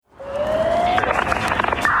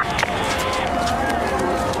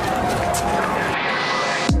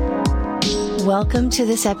Welcome to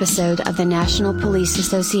this episode of the National Police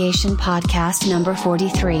Association podcast number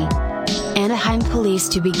 43. Anaheim police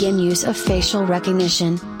to begin use of facial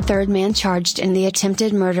recognition, third man charged in the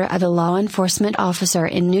attempted murder of a law enforcement officer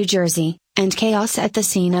in New Jersey, and chaos at the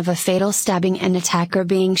scene of a fatal stabbing and attacker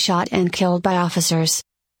being shot and killed by officers.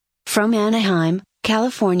 From Anaheim,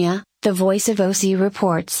 California, the Voice of OC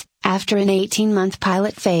reports, after an 18-month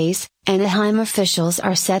pilot phase, Anaheim officials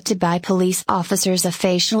are set to buy police officers a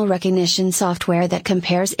facial recognition software that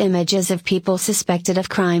compares images of people suspected of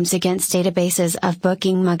crimes against databases of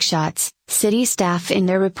booking mugshots. City staff in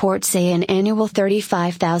their report say an annual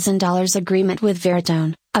 $35,000 agreement with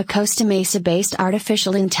Veritone, a Costa Mesa-based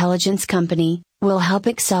artificial intelligence company, will help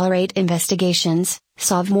accelerate investigations,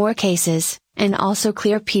 solve more cases, and also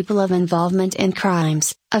clear people of involvement in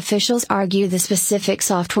crimes. Officials argue the specific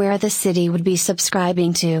software the city would be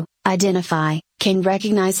subscribing to, Identify, can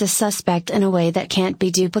recognize a suspect in a way that can't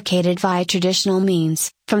be duplicated via traditional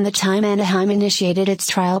means. From the time Anaheim initiated its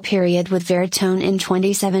trial period with Veritone in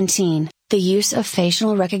 2017, the use of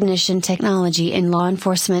facial recognition technology in law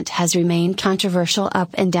enforcement has remained controversial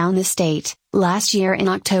up and down the state. Last year in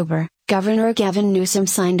October, Governor Gavin Newsom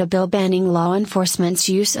signed a bill banning law enforcement's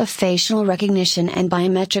use of facial recognition and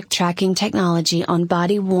biometric tracking technology on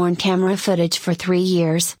body-worn camera footage for 3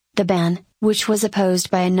 years. The ban, which was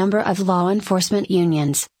opposed by a number of law enforcement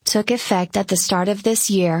unions, took effect at the start of this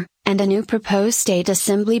year, and a new proposed state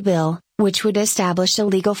assembly bill, which would establish a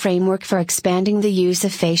legal framework for expanding the use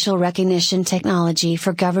of facial recognition technology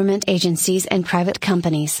for government agencies and private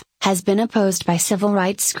companies, has been opposed by civil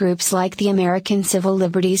rights groups like the American Civil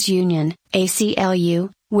Liberties Union, ACLU,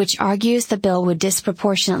 which argues the bill would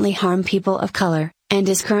disproportionately harm people of color, and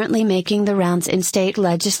is currently making the rounds in state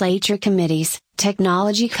legislature committees.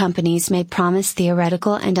 Technology companies may promise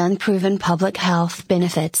theoretical and unproven public health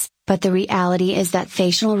benefits, but the reality is that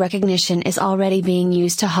facial recognition is already being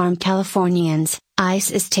used to harm Californians. ICE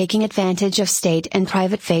is taking advantage of state and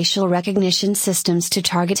private facial recognition systems to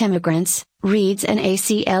target immigrants, reads an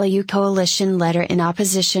ACLU coalition letter in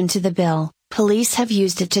opposition to the bill. Police have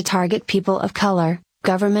used it to target people of color.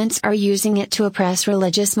 Governments are using it to oppress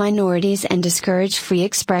religious minorities and discourage free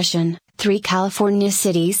expression. 3 California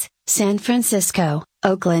cities, San Francisco,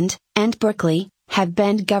 Oakland, and Berkeley, have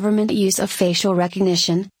banned government use of facial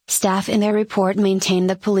recognition. Staff in their report maintain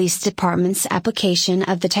the police department's application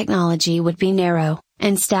of the technology would be narrow,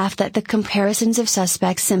 and staff that the comparisons of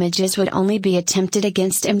suspects' images would only be attempted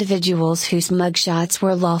against individuals whose mugshots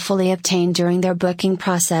were lawfully obtained during their booking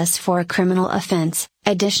process for a criminal offense.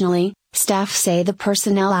 Additionally, staff say the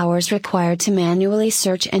personnel hours required to manually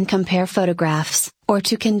search and compare photographs, or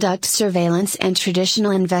to conduct surveillance and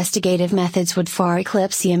traditional investigative methods would far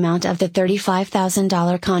eclipse the amount of the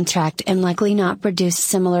 $35,000 contract and likely not produce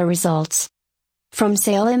similar results. From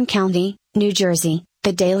Salem County, New Jersey,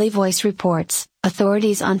 the Daily Voice reports,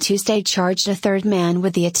 authorities on Tuesday charged a third man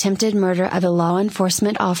with the attempted murder of a law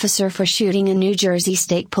enforcement officer for shooting a New Jersey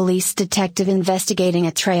State Police detective investigating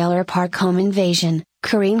a trailer park home invasion.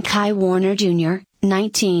 Corrine Kai Warner Jr.,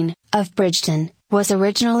 19, of Bridgeton, was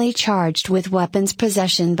originally charged with weapons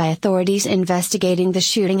possession by authorities investigating the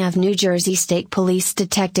shooting of New Jersey State Police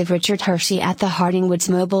Detective Richard Hershey at the Harding Woods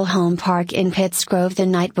Mobile Home Park in Pittsgrove the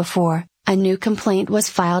night before. A new complaint was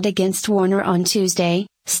filed against Warner on Tuesday,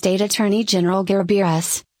 State Attorney General Garbir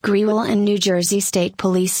S. Grewal and New Jersey State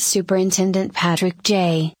Police Superintendent Patrick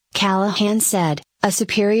J. Callahan said. A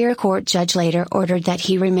Superior Court judge later ordered that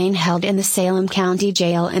he remain held in the Salem County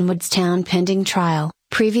Jail in Woodstown pending trial.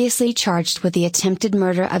 Previously charged with the attempted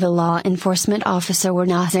murder of a law enforcement officer were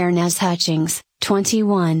Nazir Naz Hutchings,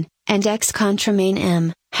 21, and ex-Contramain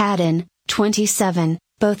M. Haddon, 27,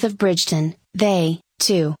 both of Bridgeton. They,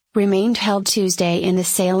 too, remained held Tuesday in the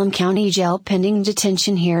Salem County Jail pending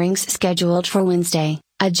detention hearings scheduled for Wednesday.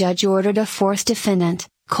 A judge ordered a fourth defendant,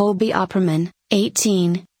 Colby Opperman,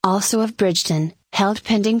 18, also of Bridgeton, held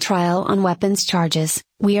pending trial on weapons charges.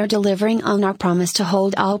 We are delivering on our promise to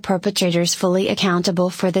hold all perpetrators fully accountable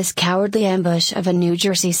for this cowardly ambush of a New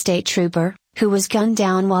Jersey state trooper, who was gunned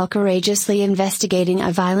down while courageously investigating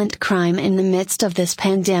a violent crime in the midst of this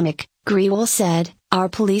pandemic, Grewal said. Our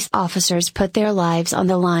police officers put their lives on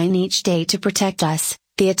the line each day to protect us,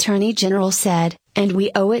 the Attorney General said, and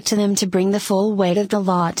we owe it to them to bring the full weight of the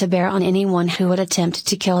law to bear on anyone who would attempt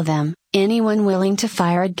to kill them. Anyone willing to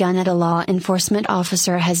fire a gun at a law enforcement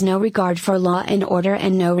officer has no regard for law and order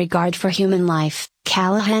and no regard for human life.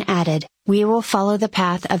 Callahan added, "We will follow the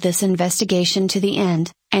path of this investigation to the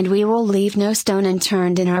end, and we will leave no stone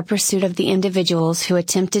unturned in our pursuit of the individuals who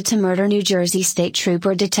attempted to murder New Jersey State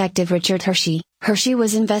Trooper Detective Richard Hershey." Hershey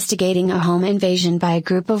was investigating a home invasion by a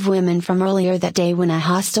group of women from earlier that day when a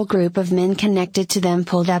hostile group of men connected to them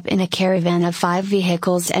pulled up in a caravan of 5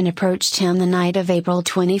 vehicles and approached him the night of April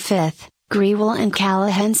 25, Grewal and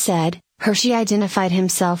Callahan said. Hershey identified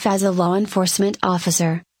himself as a law enforcement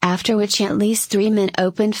officer, after which at least 3 men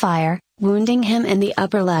opened fire, wounding him in the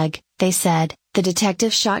upper leg, they said. The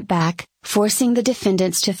detective shot back, forcing the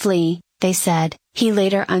defendants to flee, they said. He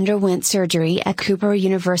later underwent surgery at Cooper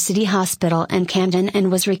University Hospital in Camden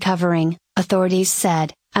and was recovering, authorities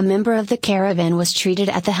said. A member of the caravan was treated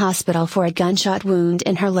at the hospital for a gunshot wound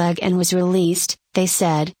in her leg and was released, they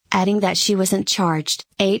said, adding that she wasn't charged.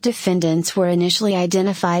 8 defendants were initially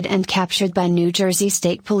identified and captured by New Jersey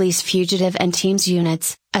State Police Fugitive and Teams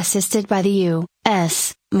units, assisted by the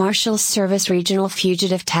U.S. Marshals Service Regional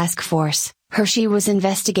Fugitive Task Force. Hershey was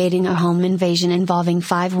investigating a home invasion involving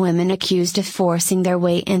 5 women accused of forcing their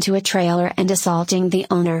way into a trailer and assaulting the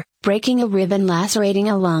owner, breaking a rib and lacerating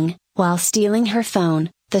a lung, while stealing her phone.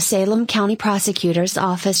 The Salem County Prosecutor's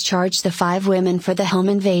Office charged the 5 women for the home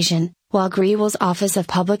invasion, while Grewal's Office of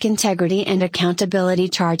Public Integrity and Accountability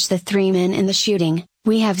charged the 3 men in the shooting.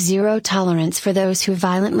 "We have zero tolerance for those who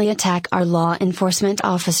violently attack our law enforcement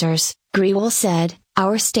officers," Grewal said.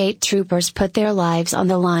 "Our state troopers put their lives on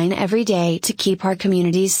the line every day to keep our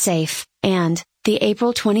communities safe, and the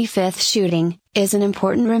April 25 shooting is an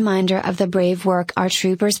important reminder of the brave work our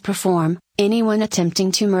troopers perform. Anyone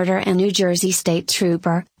attempting to murder a New Jersey State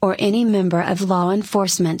Trooper, or any member of law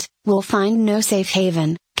enforcement, will find no safe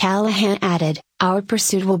haven," Callahan added. "Our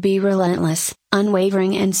pursuit will be relentless,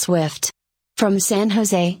 unwavering and swift." From San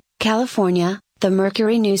Jose, California, the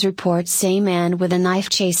Mercury News reports a man with a knife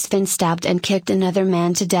chased then stabbed and kicked another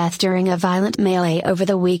man to death during a violent melee over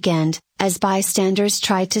the weekend, as bystanders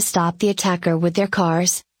tried to stop the attacker with their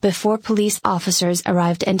cars, before police officers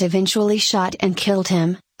arrived and eventually shot and killed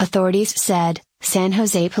him, authorities said. San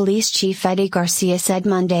Jose Police Chief Eddie Garcia said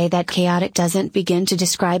Monday that chaotic doesn't begin to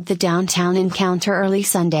describe the downtown encounter early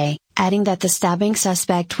Sunday, adding that the stabbing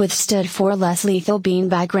suspect withstood 4 less lethal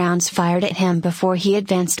beanbag rounds fired at him before he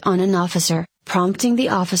advanced on an officer, prompting the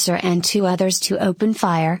officer and 2 others to open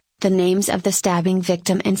fire. The names of the stabbing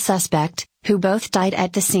victim and suspect, who both died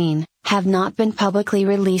at the scene, have not been publicly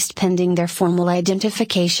released pending their formal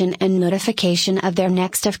identification and notification of their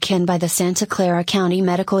next of kin by the Santa Clara County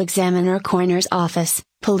Medical Examiner Coroner's Office.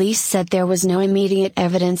 Police said there was no immediate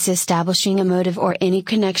evidence establishing a motive or any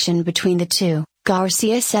connection between the two.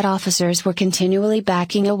 Garcia said officers were continually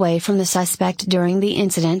backing away from the suspect during the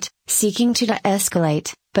incident, seeking to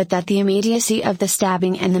de-escalate, but that the immediacy of the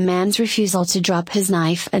stabbing and the man's refusal to drop his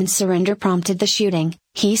knife and surrender prompted the shooting.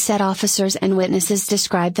 He said officers and witnesses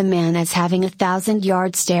described the man as having a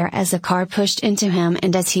 1,000-yard stare as a car pushed into him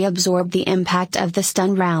and as he absorbed the impact of the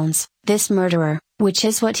stun rounds. "This murderer, which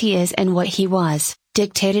is what he is and what he was,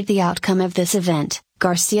 dictated the outcome of this event,"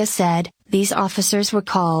 Garcia said. "These officers were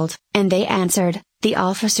called, and they answered." The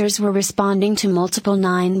officers were responding to multiple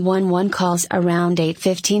 911 calls around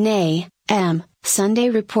 8:15 a.m. Sunday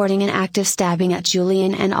reporting an active stabbing at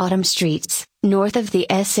Julian and Autumn Streets, north of the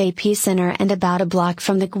SAP Center and about a block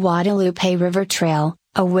from the Guadalupe River Trail.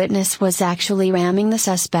 A witness was actually ramming the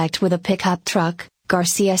suspect with a pickup truck,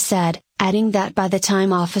 Garcia said, adding that by the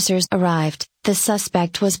time officers arrived, the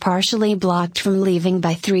suspect was partially blocked from leaving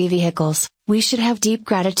by 3 vehicles. "We should have deep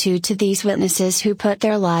gratitude to these witnesses who put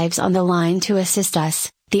their lives on the line to assist us."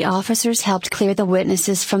 The officers helped clear the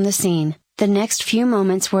witnesses from the scene. The next few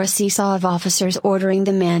moments were a seesaw of officers ordering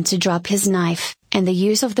the man to drop his knife, and the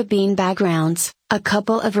use of the beanbag rounds. A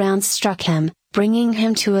couple of rounds struck him, bringing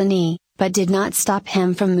him to a knee, but did not stop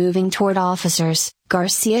him from moving toward officers.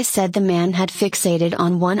 Garcia said the man had fixated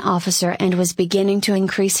on one officer and was beginning to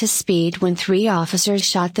increase his speed when 3 officers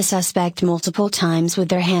shot the suspect multiple times with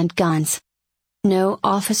their handguns. No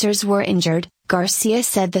officers were injured. Garcia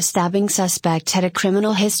said the stabbing suspect had a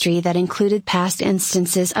criminal history that included past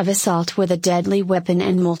instances of assault with a deadly weapon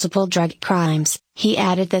and multiple drug crimes. He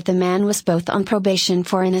added that the man was both on probation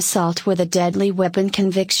for an assault with a deadly weapon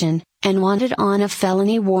conviction, and wanted on a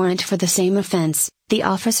felony warrant for the same offense. The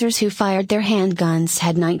officers who fired their handguns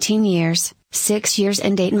had 19 years, 6 years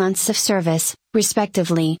and 8 months of service,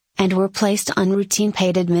 respectively, and were placed on routine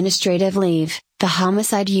paid administrative leave. The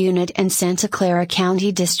Homicide Unit and Santa Clara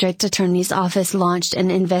County District Attorney's Office launched an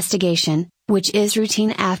investigation, which is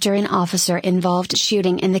routine after an officer-involved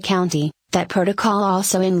shooting in the county. That protocol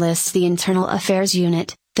also enlists the Internal Affairs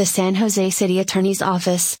Unit, the San Jose City Attorney's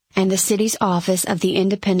Office, and the city's Office of the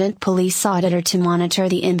Independent Police Auditor to monitor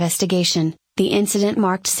the investigation. The incident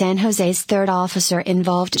marked San Jose's third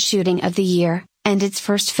officer-involved shooting of the year, and its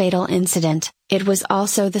first fatal incident. It was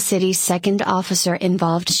also the city's second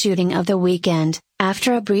officer-involved shooting of the weekend,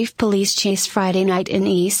 after a brief police chase Friday night in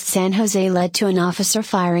East San Jose led to an officer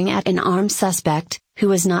firing at an armed suspect, who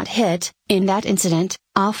was not hit. In that incident,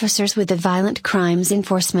 officers with the Violent Crimes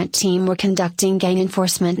Enforcement Team were conducting gang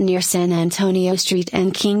enforcement near San Antonio Street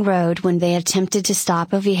and King Road when they attempted to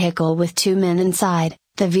stop a vehicle with two men inside.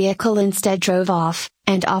 The vehicle instead drove off,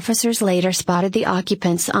 and officers later spotted the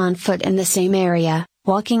occupants on foot in the same area,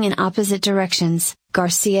 walking in opposite directions.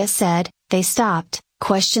 Garcia said, "They stopped,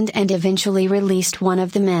 questioned and eventually released one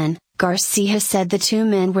of the men." Garcia said the two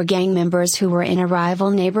men were gang members who were in a rival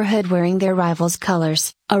neighborhood wearing their rivals'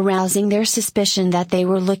 colors, arousing their suspicion that they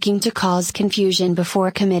were looking to cause confusion before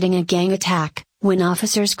committing a gang attack. When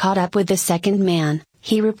officers caught up with the second man,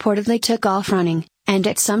 he reportedly took off running, and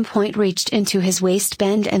at some point reached into his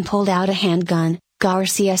waistband and pulled out a handgun.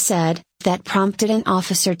 Garcia said, that prompted an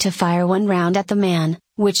officer to fire one round at the man,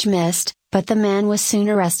 which missed, but the man was soon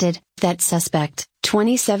arrested. That suspect,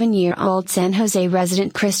 27-year-old San Jose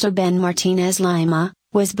resident Cristoben Martinez Lima,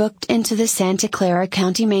 was booked into the Santa Clara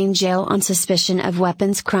County Main Jail on suspicion of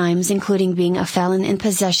weapons crimes including being a felon in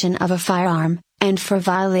possession of a firearm, and for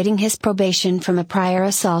violating his probation from a prior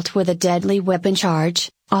assault with a deadly weapon charge.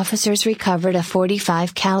 Officers recovered a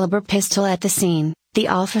 .45 caliber pistol at the scene. The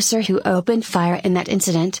officer who opened fire in that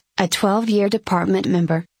incident, a 12-year department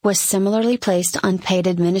member, was similarly placed on paid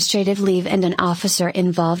administrative leave and an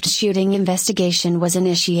officer-involved shooting investigation was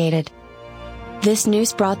initiated. This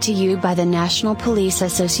news brought to you by the National Police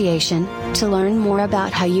Association. To learn more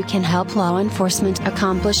about how you can help law enforcement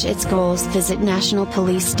accomplish its goals, visit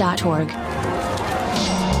nationalpolice.org.